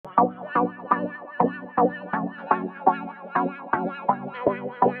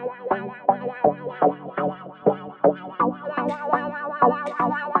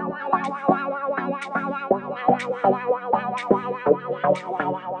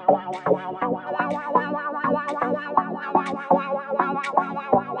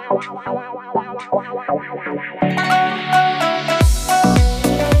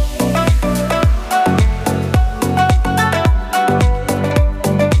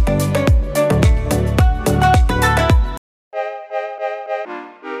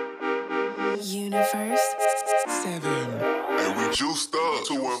Universe 7. And we juiced up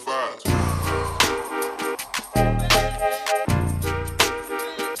 215.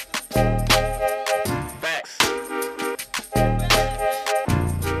 Facts.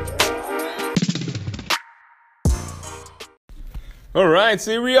 All right,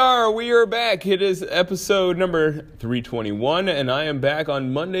 so here we are. We are back. It is episode number 321, and I am back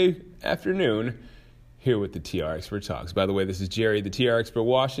on Monday afternoon here with the TR Expert Talks. By the way, this is Jerry, the TR Expert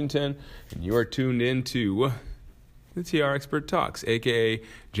Washington, and you are tuned into the TR Expert Talks, a.k.a.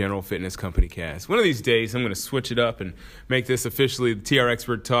 General Fitness Company Cast. One of these days, I'm going to switch it up and make this officially the TR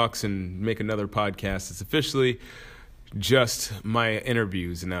Expert Talks and make another podcast that's officially just my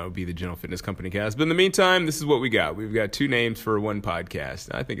interviews, and that would be the General Fitness Company Cast. But in the meantime, this is what we got. We've got two names for one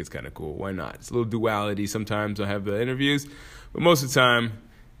podcast. I think it's kind of cool. Why not? It's a little duality. Sometimes I have the interviews, but most of the time,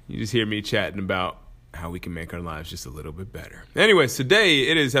 you just hear me chatting about how we can make our lives just a little bit better. Anyways, today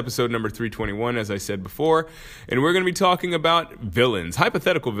it is episode number 321, as I said before, and we're going to be talking about villains,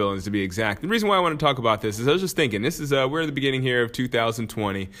 hypothetical villains to be exact. The reason why I want to talk about this is I was just thinking, this is we're at the beginning here of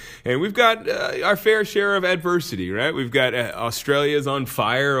 2020, and we've got our fair share of adversity, right? We've got Australia's on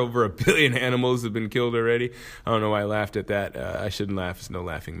fire. Over 1 billion animals have been killed already. I don't know why I laughed at that. I shouldn't laugh. It's no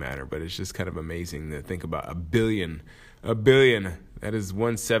laughing matter, but it's just kind of amazing to think about 1 billion. 1 billion. That is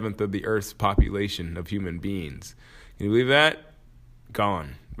 1/7 of the Earth's population of human beings. Can you believe that?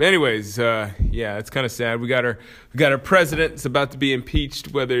 Gone. But anyways, yeah, it's kind of sad. We got our president. It's about to be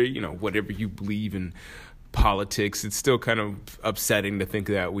impeached. Whether whatever you believe in politics, it's still kind of upsetting to think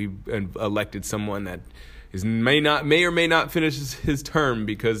that we elected someone that may or may not finish his term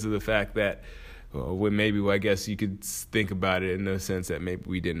because of the fact that. Well, maybe I guess you could think about it in the sense that maybe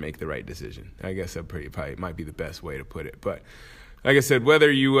we didn't make the right decision. I guess that probably might be the best way to put it. But like I said,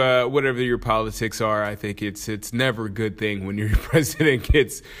 whatever your politics are, I think it's never a good thing when your president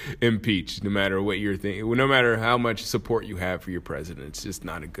gets impeached. No matter what you're thinking, no matter how much support you have for your president, it's just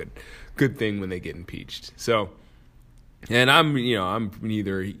not a good thing when they get impeached. So. And I'm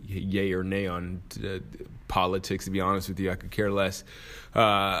neither yay or nay on politics, to be honest with you. I could care less.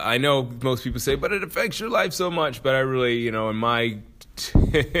 I know most people say, but it affects your life so much. But I really, in my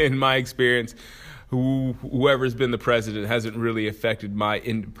experience, whoever's been the president hasn't really affected my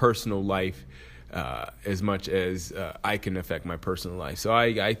personal life as much as I can affect my personal life. So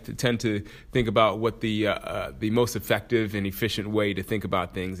I tend to think about what the most effective and efficient way to think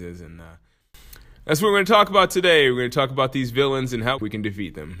about things is, and that's what we're going to talk about today. We're going to talk about these villains and how we can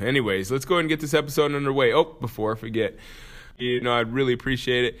defeat them. Anyways, let's go ahead and get this episode underway. Oh, before I forget, I'd really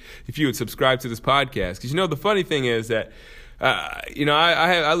appreciate it if you would subscribe to this podcast. Because, the funny thing is that,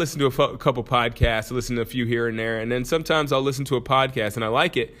 I listen to a couple podcasts. I listen to a few here and there. And then sometimes I'll listen to a podcast and I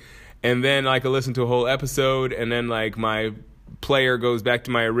like it. And then, I listen to a whole episode. And then, my player goes back to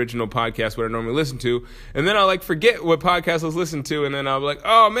my original podcast, what I normally listen to, and then I'll forget what podcast I was listening to, and then I'll be like,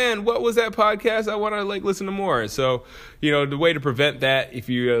 oh man, what was that podcast? I want to listen to more. So, the way to prevent that, if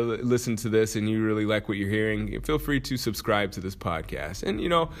you listen to this and you really like what you're hearing, feel free to subscribe to this podcast. And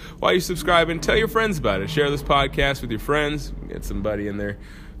while you're subscribing, tell your friends about it. Share this podcast with your friends. Get somebody in there.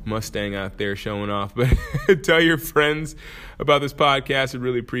 Mustang out there showing off, but tell your friends about this podcast. I'd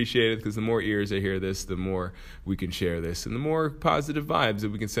really appreciate it, because the more ears that hear this, the more we can share this, and the more positive vibes that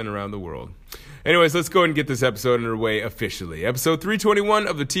we can send around the world. Anyways, let's go ahead and get this episode underway officially. Episode 321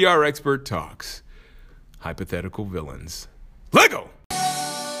 of the TR Expert Talks. Hypothetical villains. Lego!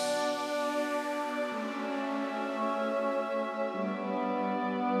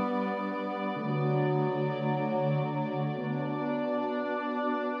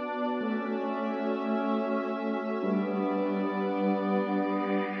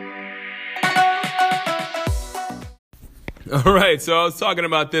 All right, so I was talking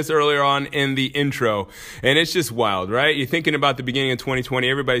about this earlier on in the intro, and it's just wild, right? You're thinking about the beginning of 2020.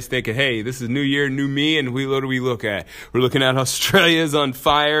 Everybody's thinking, hey, this is new year, new me, and what do we look at? We're looking at Australia's on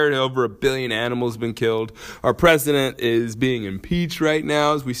fire. Over 1 billion animals have been killed. Our president is being impeached right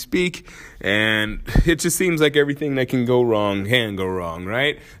now as we speak, and it just seems like everything that can go wrong can go wrong,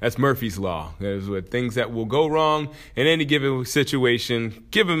 right? That's Murphy's Law. There's things that will go wrong in any given situation.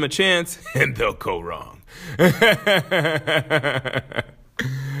 Give them a chance, and they'll go wrong.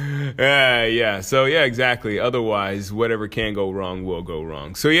 So exactly. Otherwise, whatever can go wrong will go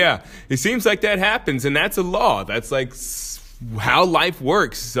wrong. So yeah, it seems like that happens, and that's a law. That's how life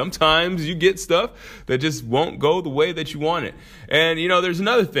works. Sometimes you get stuff that just won't go the way that you want it. And, there's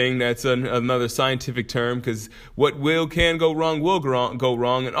another thing that's another scientific term, because what can go wrong will go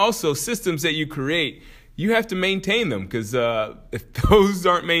wrong. And also systems that you create, you have to maintain them, because if those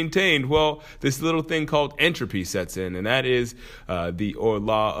aren't maintained, well, this little thing called entropy sets in, and that is the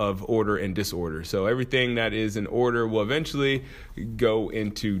law of order and disorder. So everything that is in order will eventually go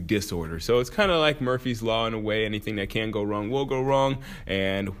into disorder. So it's kind of like Murphy's Law in a way. Anything that can go wrong will go wrong,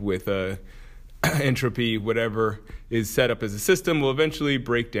 and with entropy, whatever is set up as a system will eventually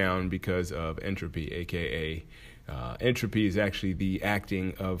break down because of entropy, aka entropy is actually the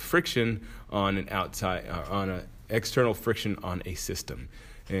acting of friction on an external friction on a system.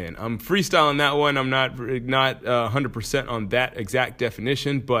 And I'm freestyling that one. I'm not 100% on that exact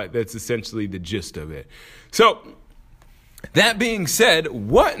definition, but that's essentially the gist of it. So, that being said,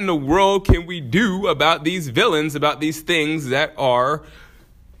 what in the world can we do about these villains, about these things that are,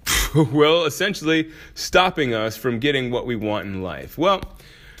 well, essentially stopping us from getting what we want in life? Well,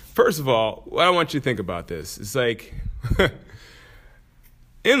 first of all, I want you to think about this. It's like,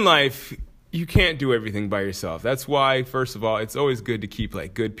 in life, you can't do everything by yourself. That's why, first of all, it's always good to keep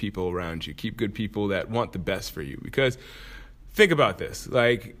good people around you. Keep good people that want the best for you. Because think about this.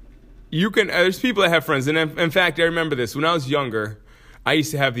 There's people that have friends. And in fact, I remember this. When I was younger, I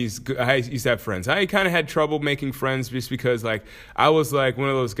used to have friends. I kind of had trouble making friends just because, I was one of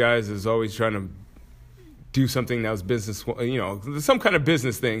those guys that was always trying to do something that was business, some kind of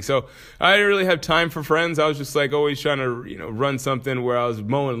business thing. So I didn't really have time for friends. I was just always trying to, run something where I was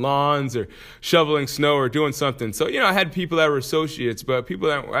mowing lawns or shoveling snow or doing something. So, I had people that were associates, but people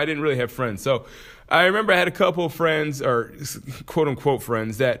that I didn't really have friends. So I remember I had a couple of friends, or quote unquote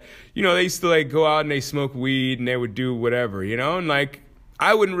friends, that, they used to go out and they smoke weed and they would do whatever, and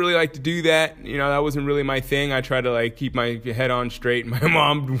I wouldn't really like to do that. That wasn't really my thing. I tried to keep my head on straight. My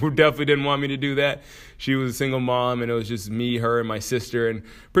mom definitely didn't want me to do that. She was a single mom, and it was just me, her, and my sister. And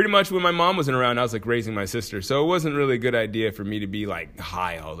pretty much when my mom wasn't around, I was raising my sister. So it wasn't really a good idea for me to be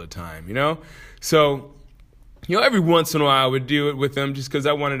high all the time, So, every once in a while I would do it with them just because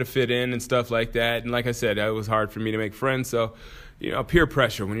I wanted to fit in and stuff like that. And like I said, it was hard for me to make friends. So, peer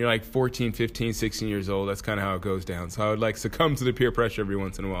pressure, when you're 14, 15, 16 years old, that's kind of how it goes down. So I would succumb to the peer pressure every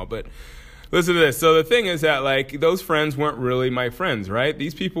once in a while. But listen to this. So the thing is that those friends weren't really my friends, right?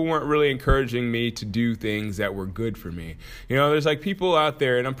 These people weren't really encouraging me to do things that were good for me. There's people out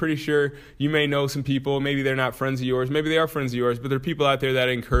there, and I'm pretty sure you may know some people, maybe they're not friends of yours, maybe they are friends of yours, but there are people out there that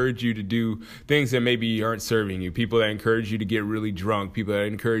encourage you to do things that maybe aren't serving you. People that encourage you to get really drunk, people that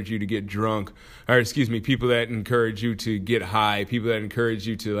encourage you to get drunk, people that encourage you to get high, people that encourage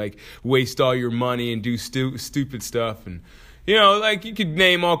you to waste all your money and do stupid stuff. And you could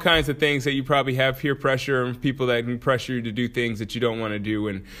name all kinds of things that you probably have peer pressure and people that can pressure you to do things that you don't want to do.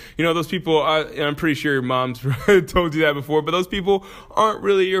 And, those people, I'm pretty sure your mom's told you that before, but those people aren't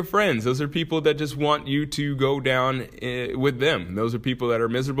really your friends. Those are people that just want you to go down with them. Those are people that are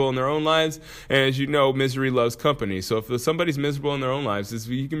miserable in their own lives. And as you know, misery loves company. So if somebody's miserable in their own lives,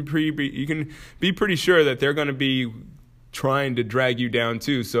 you can be pretty sure that they're going to be trying to drag you down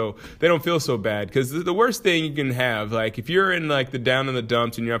too, so they don't feel so bad. Because the worst thing you can have, if you're in the down in the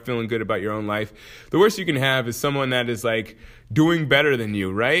dumps and you're not feeling good about your own life, the worst you can have is someone that is doing better than you,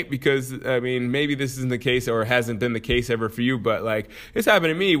 right? Because maybe this isn't the case or hasn't been the case ever for you, but it's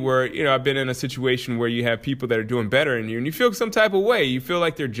happened to me where I've been in a situation where you have people that are doing better than you, and you feel some type of way. You feel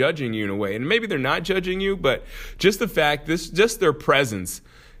like they're judging you in a way, and maybe they're not judging you, but just their presence.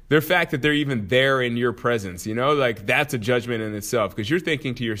 The fact that they're even there in your presence, that's a judgment in itself, because you're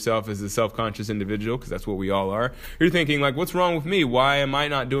thinking to yourself as a self-conscious individual, because that's what we all are. You're thinking what's wrong with me? Why am I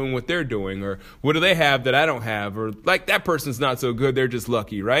not doing what they're doing? Or what do they have that I don't have? Or that person's not so good, they're just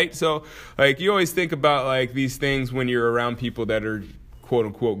lucky, right? So you always think about these things when you're around people that are quote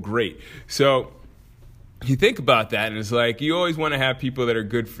unquote great. So you think about that, and it's you always want to have people that are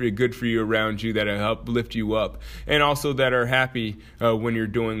good for you around you, that help lift you up, and also that are happy when you're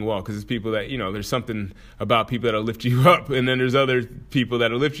doing well. Because it's people that, there's something about people that'll lift you up, and then there's other people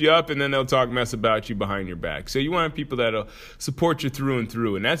that'll lift you up, and then they'll talk mess about you behind your back. So you want people that'll support you through and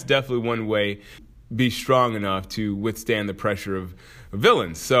through, and that's definitely one way be strong enough to withstand the pressure of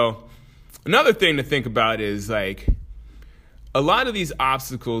villains. So another thing to think about is a lot of these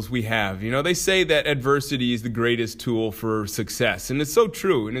obstacles we have, they say that adversity is the greatest tool for success. And it's so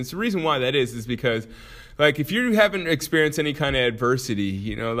true. And it's the reason why that is because, if you haven't experienced any kind of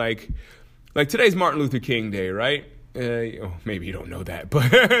adversity, like today's Martin Luther King Day, right? maybe you don't know that,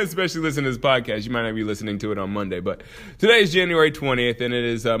 but especially listening to this podcast, you might not be listening to it on Monday. But today is January 20th, and it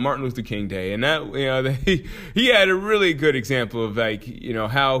is Martin Luther King Day, and that he had a really good example of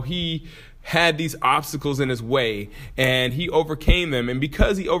how he had these obstacles in his way and he overcame them, and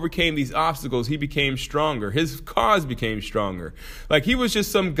because he overcame these obstacles, he became stronger. His cause became stronger. Like, he was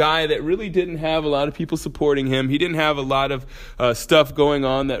just some guy that really didn't have a lot of people supporting him. He didn't have a lot of stuff going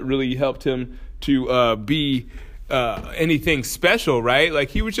on that really helped him to be anything special, right? Like,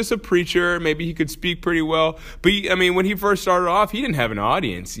 he was just a preacher. Maybe he could speak pretty well, but when he first started off, he didn't have an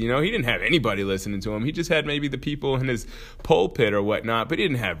audience. He didn't have anybody listening to him. He just had maybe the people in his pulpit or whatnot, but he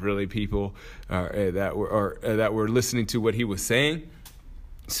didn't have really people that were listening to what he was saying.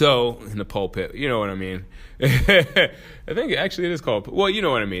 So, in the pulpit, you know what I mean? I think actually it is called, well, you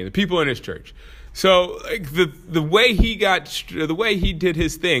know what I mean, the people in his church. So, like, the way he did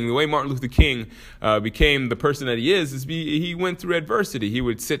his thing, the way Martin Luther King became the person that he is he went through adversity. He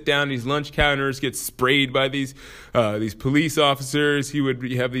would sit down these lunch counters, get sprayed by these police officers. He would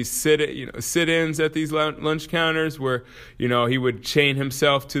have these sit-ins at these lunch counters where he would chain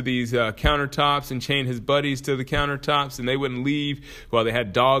himself to these countertops and chain his buddies to the countertops, and they wouldn't leave while they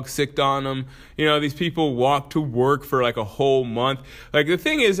had dogs sicked on them. These people walked to work for like a whole month. Like, the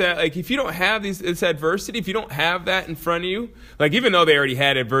thing is that, like, if you don't have this adversity, if you don't have that in front of you, like, even though they already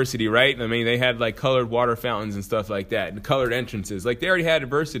had adversity, right? They had like colored water fountains and stuff like that, and colored entrances. Like, they already had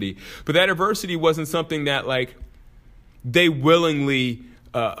adversity, but that adversity wasn't something that like they willingly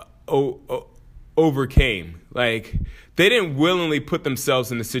overcame. Like, they didn't willingly put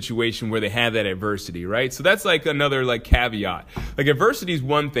themselves in a situation where they had that adversity, right? So that's like another like caveat. Like, adversity is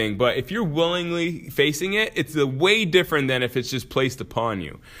one thing, but if you're willingly facing it, it's way different than if it's just placed upon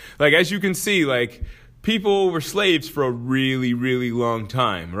you. Like, as you can see, like, people were slaves for a really, really long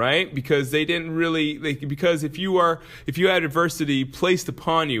time, right? Because they didn't really, because if you had adversity placed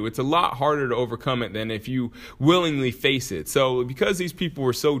upon you, it's a lot harder to overcome it than if you willingly face it. So because these people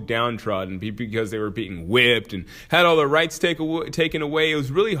were so downtrodden, because they were being whipped and had all their rights taken away, it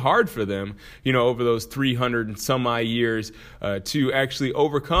was really hard for them, over those 300 and some odd years, to actually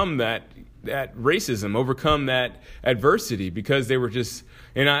overcome that racism, overcome that adversity, because they were just.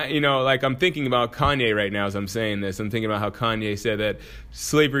 And I'm thinking about Kanye right now as I'm saying this. I'm thinking about how Kanye said that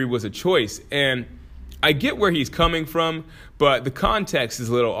slavery was a choice. And I get where he's coming from, but the context is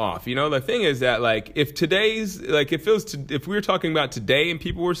a little off. The thing is that, like, if we were talking about today and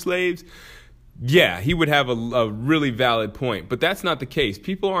people were slaves, yeah, he would have a really valid point. But that's not the case.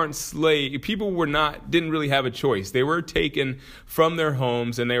 People aren't slaves. People didn't really have a choice. They were taken from their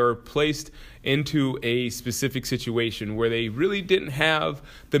homes and they were placed into a specific situation where they really didn't have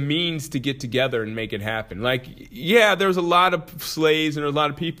the means to get together and make it happen. Like, yeah, there's a lot of slaves and there's a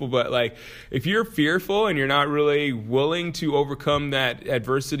lot of people, but like, if you're fearful and you're not really willing to overcome that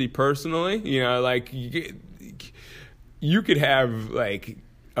adversity personally, like, you could have like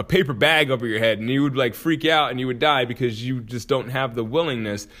a paper bag over your head and you would like freak out and you would die because you just don't have the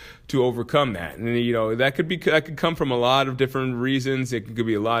willingness to overcome that. And that could come from a lot of different reasons. It could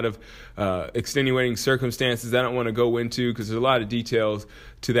be a lot of extenuating circumstances I don't want to go into, because there's a lot of details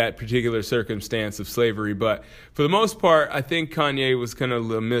to that particular circumstance of slavery. But for the most part, I think Kanye was kind of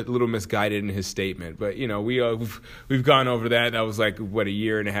a little misguided in his statement. But we've gone over that. That was like a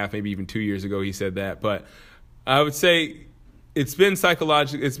year and a half, maybe even 2 years ago he said that. But I would say it's been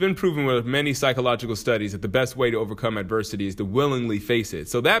proven with many psychological studies that the best way to overcome adversity is to willingly face it.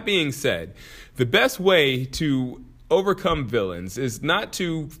 So that being said, the best way to overcome villains is not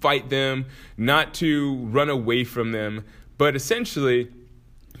to fight them, not to run away from them, but essentially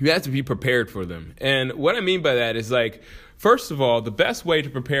you have to be prepared for them. And what I mean by that is, like, first of all, the best way to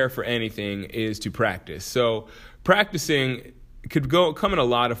prepare for anything is to practice. So practicing could come in a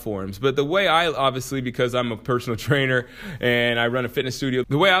lot of forms, but the way I, obviously, because I'm a personal trainer and I run a fitness studio,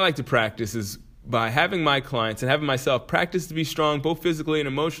 the way I like to practice is by having my clients and having myself practice to be strong both physically and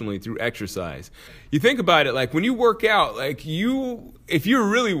emotionally through exercise. You think about it, like when you work out, like if you're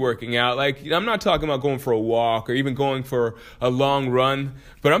really working out, like I'm not talking about going for a walk or even going for a long run,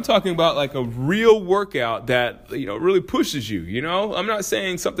 but I'm talking about like a real workout that, really pushes you, I'm not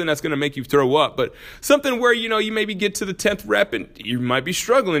saying something that's going to make you throw up, but something where, you maybe get to the 10th rep and you might be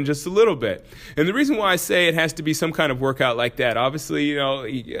struggling just a little bit. And the reason why I say it has to be some kind of workout like that, obviously,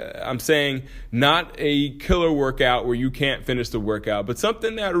 I'm saying not a killer workout where you can't finish the workout, but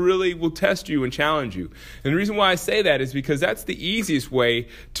something that really will test you and challenge you. And the reason why I say that is because that's the easiest way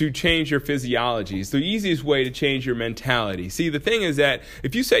to change your physiology. It's the easiest way to change your mentality. See, the thing is that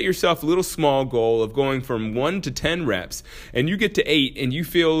if you set yourself a little small goal of going from 1 to 10 reps and you get to 8 and you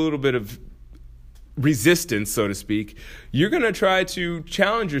feel a little bit of resistance, so to speak, you're going to try to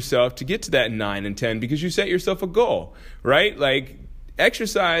challenge yourself to get to that 9 and 10 because you set yourself a goal, right? Like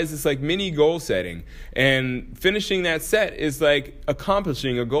exercise is like mini goal setting, and finishing that set is like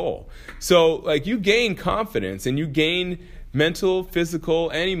accomplishing a goal. So like you gain confidence and you gain mental, physical,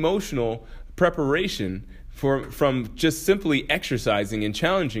 and emotional preparation from just simply exercising and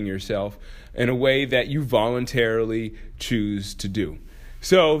challenging yourself in a way that you voluntarily choose to do.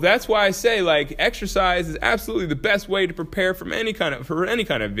 So that's why I say like exercise is absolutely the best way to prepare for any kind of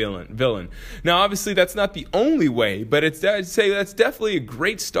villain. Now, obviously, that's not the only way, but I'd say that's definitely a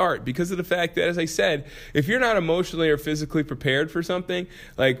great start because of the fact that, as I said, if you're not emotionally or physically prepared for something,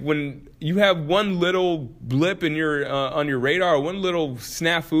 like when you have one little blip in your on your radar, or one little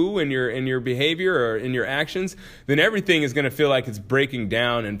snafu in your behavior or in your actions, then everything is going to feel like it's breaking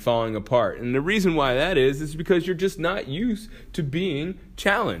down and falling apart. And the reason why that is because you're just not used to being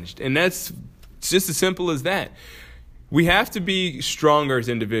challenged. And that's just as simple as that. We have to be stronger as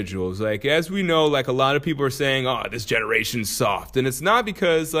individuals. Like, as we know, like a lot of people are saying, oh, this generation's soft. And it's not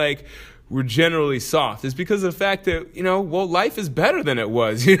because like we're generally soft. It's because of the fact that, life is better than it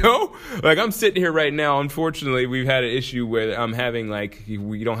was, Like I'm sitting here right now. Unfortunately, we've had an issue where I'm having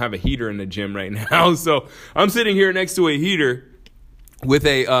we don't have a heater in the gym right now. So I'm sitting here next to a heater with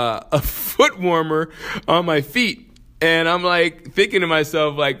a foot warmer on my feet. And I'm like thinking to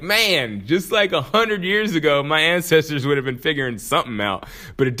myself, like, man, just like 100 years ago, my ancestors would have been figuring something out.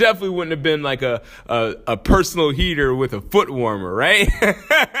 But it definitely wouldn't have been like a personal heater with a foot warmer, right?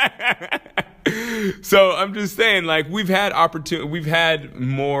 So I'm just saying, like, we've had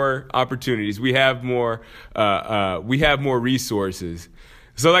more opportunities. We have more resources.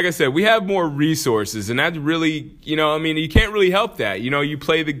 So like I said, we have more resources, and that's really, you can't really help that. You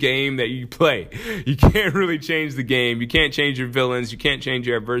play the game that you play. You can't really change the game. You can't change your villains. You can't change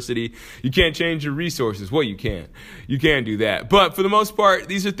your adversity. You can't change your resources. Well, you can. You can do that. But for the most part,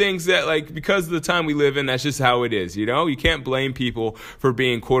 these are things that, like, because of the time we live in, that's just how it is, You can't blame people for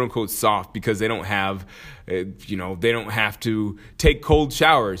being quote-unquote soft because they don't have they don't have to take cold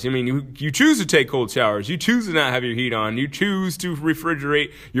showers. I mean, you choose to take cold showers. You choose to not have your heat on. You choose to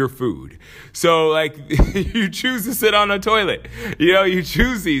refrigerate your food. So, like, you choose to sit on a toilet. You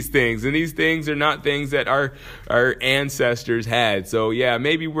choose these things, and these things are not things that our ancestors had. So, yeah,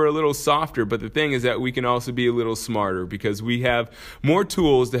 maybe we're a little softer, but the thing is that we can also be a little smarter because we have more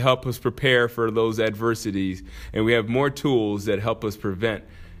tools to help us prepare for those adversities, and we have more tools that help us prevent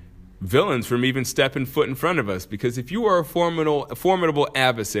villains from even stepping foot in front of us. Because if you are a formidable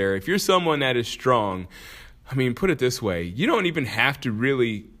adversary, if you're someone that is strong, I mean, put it this way, you don't even have to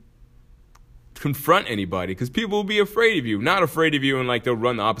really confront anybody because people will be afraid of you. Not afraid of you and like they'll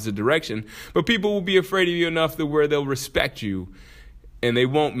run the opposite direction, but people will be afraid of you enough to where they'll respect you and they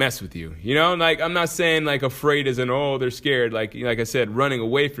won't mess with you. Like, I'm not saying like afraid as in, they're scared, like I said, running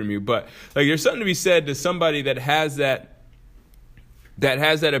away from you, but like there's something to be said to somebody that has that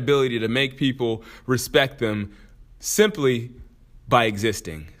ability to make people respect them simply by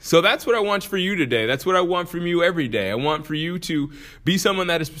existing. So that's what I want for you today. That's what I want from you every day. I want for you to be someone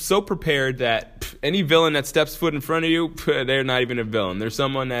that is so prepared that any villain that steps foot in front of you, they're not even a villain. They're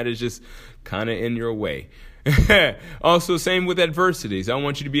someone that is just kind of in your way. Also, same with adversities. I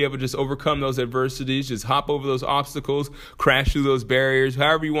want you to be able to just overcome those adversities, just hop over those obstacles, crash through those barriers,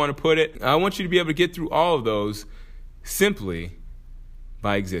 however you want to put it. I want you to be able to get through all of those simply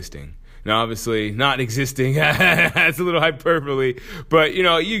by existing. Now, obviously, not existing, that's a little hyperbole, but,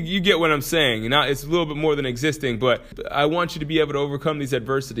 you get what I'm saying. It's a little bit more than existing, but I want you to be able to overcome these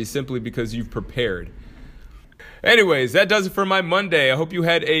adversities simply because you've prepared. Anyways, that does it for my Monday. I hope you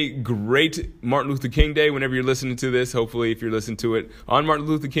had a great Martin Luther King Day whenever you're listening to this. Hopefully, if you're listening to it on Martin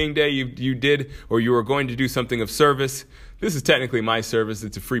Luther King Day, you did or you are going to do something of service. This is technically my service.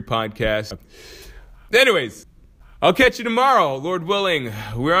 It's a free podcast. Anyways, I'll catch you tomorrow, Lord willing.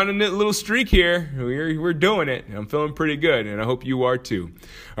 We're on a little streak here. We're doing it. I'm feeling pretty good, and I hope you are too.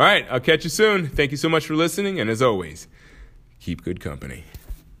 All right, I'll catch you soon. Thank you so much for listening, and as always, keep good company.